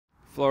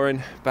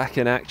Florin, back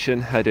in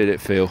action, how did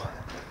it feel?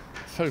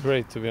 It felt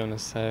great, to be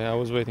honest. I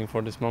was waiting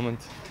for this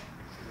moment.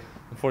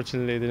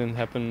 Unfortunately, it didn't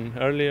happen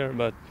earlier,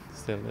 but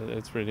still,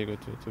 it's really good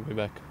to be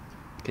back.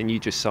 Can you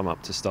just sum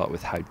up to start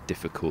with how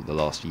difficult the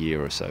last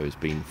year or so has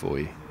been for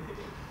you?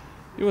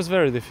 It was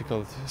very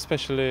difficult,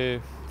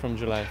 especially from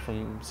July,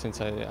 since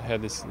I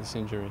had this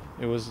injury.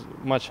 It was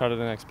much harder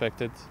than I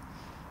expected.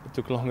 It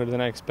took longer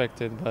than I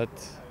expected, but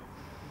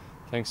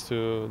thanks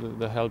to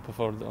the help of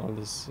all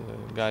these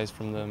guys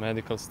from the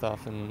medical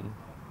staff and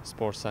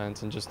sports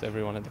science and just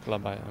everyone at the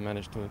club, I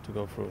managed to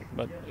go through it.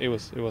 But it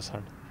was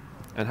hard.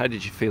 And how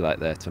did you feel out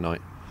there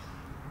tonight?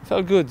 I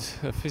felt good.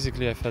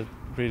 Physically, I felt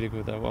really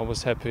good. I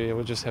was happy. I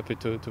was just happy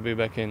to be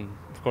back in.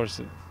 Of course,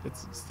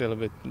 it's still a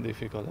bit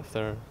difficult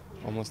after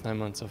almost 9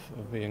 months of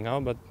being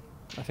out, but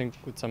I think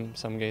with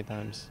some game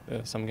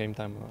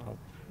time, I'll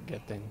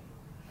get in.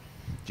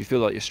 Do you feel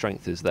like your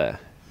strength is there?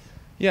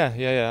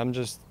 Yeah. I'm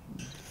just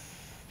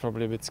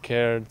probably a bit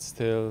scared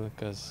still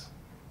because,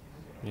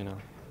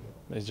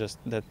 it's just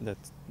that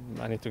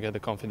I need to get the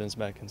confidence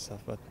back and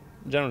stuff. But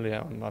generally,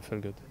 I feel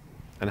good.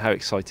 And how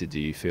excited do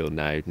you feel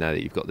now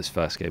that you've got this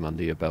first game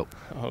under your belt?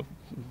 Oh,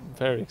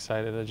 very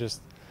excited. I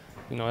just,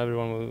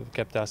 everyone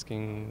kept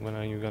asking, when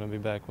are you going to be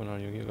back? When are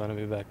you going to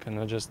be back? And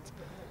I just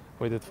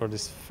waited for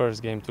this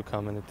first game to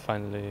come, and it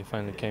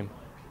finally came.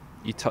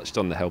 You touched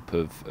on the help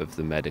of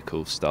the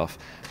medical staff.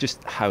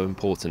 Just how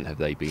important have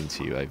they been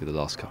to you over the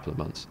last couple of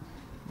months?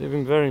 They've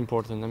been very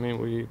important. I mean,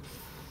 we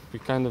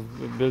kind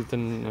of built a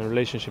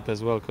relationship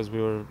as well because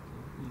we were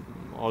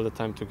all the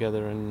time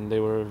together, and they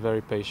were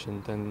very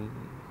patient. And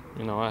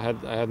I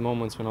had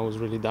moments when I was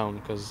really down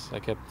because I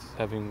kept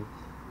having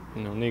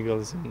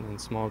niggles and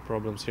small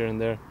problems here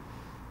and there,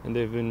 and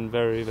they've been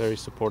very, very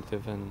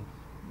supportive, and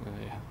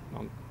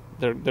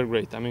they're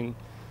great. I mean,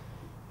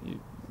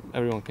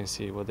 everyone can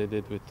see what they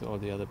did with all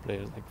the other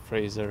players, like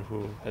Fraser,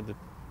 who had a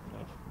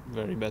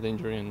very bad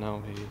injury, and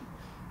now he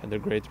had a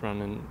great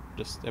run, and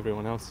just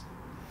everyone else.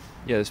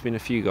 Yeah, there's been a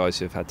few guys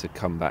who have had to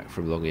come back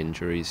from long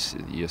injuries.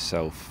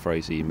 Yourself,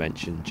 Fraser, you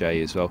mentioned,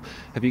 Jay as well.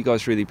 Have you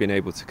guys really been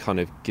able to kind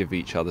of give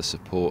each other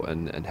support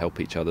and help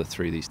each other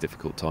through these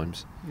difficult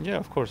times? Yeah,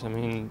 of course. I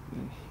mean,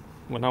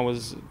 when I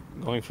was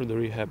going through the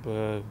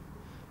rehab,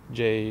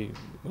 Jay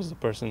was the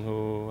person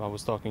who I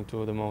was talking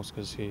to the most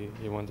because he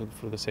went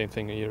through the same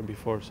thing a year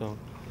before. So,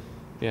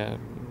 yeah,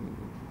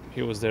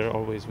 he was there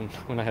always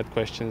when I had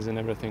questions and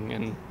everything.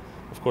 And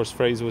of course,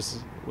 Fraser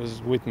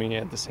was with me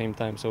at the same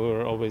time. So we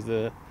were always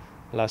the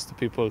last two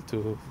people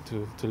to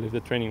leave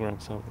the training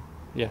ground. So,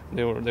 yeah,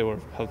 they were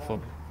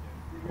helpful.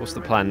 What's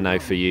the plan now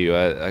for you?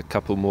 A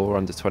couple more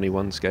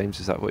Under-21s games?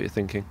 Is that what you're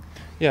thinking?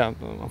 Yeah,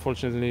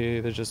 unfortunately,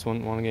 there's just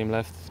one game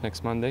left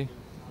next Monday.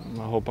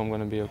 I hope I'm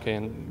going to be okay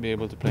and be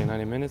able to play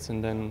 90 minutes,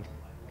 and then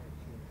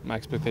my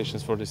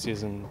expectations for the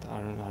season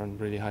aren't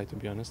really high, to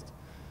be honest.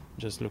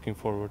 Just looking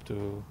forward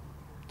to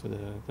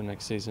the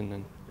next season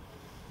and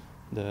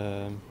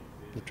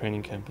the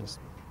training camp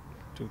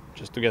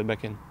just to get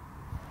back in.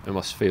 It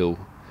must feel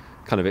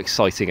kind of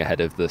exciting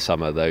ahead of the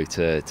summer, though,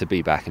 to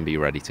be back and be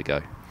ready to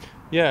go.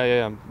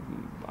 Yeah.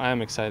 I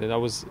am excited. I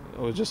was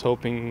just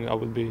hoping I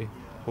would be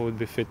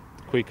fit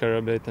quicker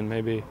a bit and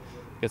maybe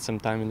get some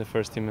time in the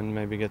first team and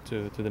maybe get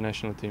to the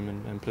national team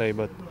and play.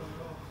 But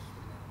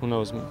who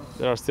knows?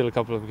 There are still a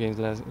couple of games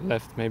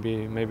left.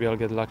 Maybe I'll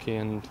get lucky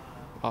and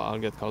I'll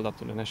get called up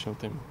to the national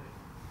team.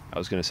 I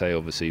was going to say,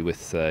 obviously,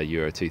 with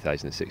Euro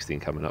 2016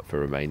 coming up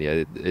for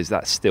Romania, is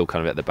that still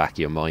kind of at the back of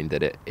your mind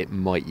that it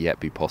might yet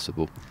be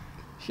possible?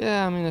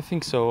 Yeah, I mean, I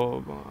think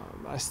so.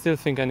 I still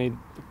think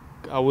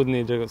I would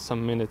need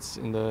some minutes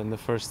in the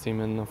first team,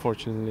 and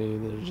unfortunately,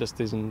 there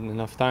just isn't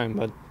enough time.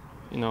 But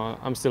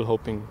I'm still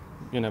hoping.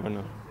 You never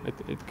know.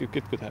 It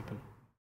could happen.